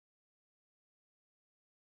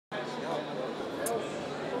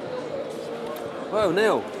Well,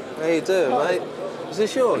 Neil, how you doing, mate? Is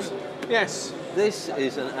this yours? Yes. This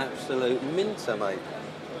is an absolute minter, mate.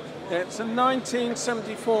 It's a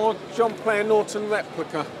 1974 John Player Norton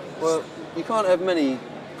replica. Well, you can't have many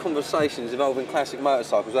conversations involving classic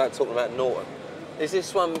motorcycles without talking about Norton. Is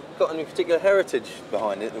this one got any particular heritage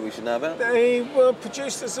behind it that we should know about? They were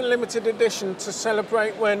produced as a limited edition to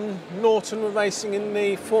celebrate when Norton were racing in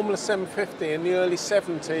the Formula 750 in the early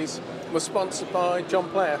 70s, were sponsored by John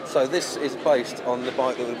Player. So this is based on the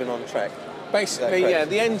bike that would have been on track? Basically, yeah,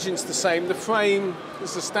 the engine's the same, the frame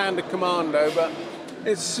is the standard Commando, but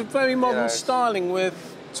it's a very modern styling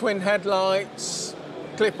with twin headlights,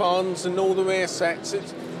 clip-ons and all the rear sets.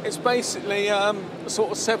 It's basically a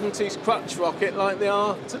sort of 70s crutch rocket like they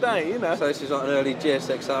are today, you know. So this is like an early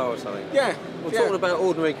GSXR or something? Yeah. Well, talking about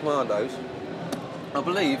ordinary Commandos, I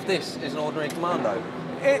believe this is an ordinary Commando.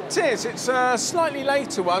 It is. It's a slightly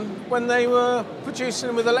later one when they were producing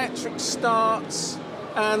them with electric starts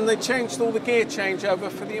and they changed all the gear changeover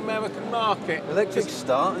for the American market. Electric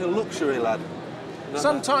start? You're a luxury lad.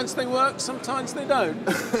 Sometimes they work, sometimes they don't.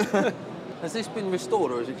 Has this been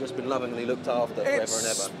restored or has it just been lovingly looked after forever and ever?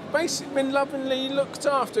 It's basically been lovingly looked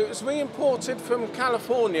after. It was re-imported from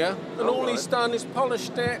California and all he's done is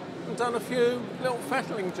polished it and done a few little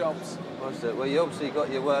fettling jobs. That's it. Well, you obviously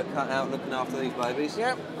got your work cut out looking after these babies.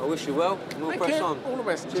 Yep. I wish you well. We'll press on. All the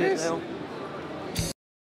best. Cheers. Neil.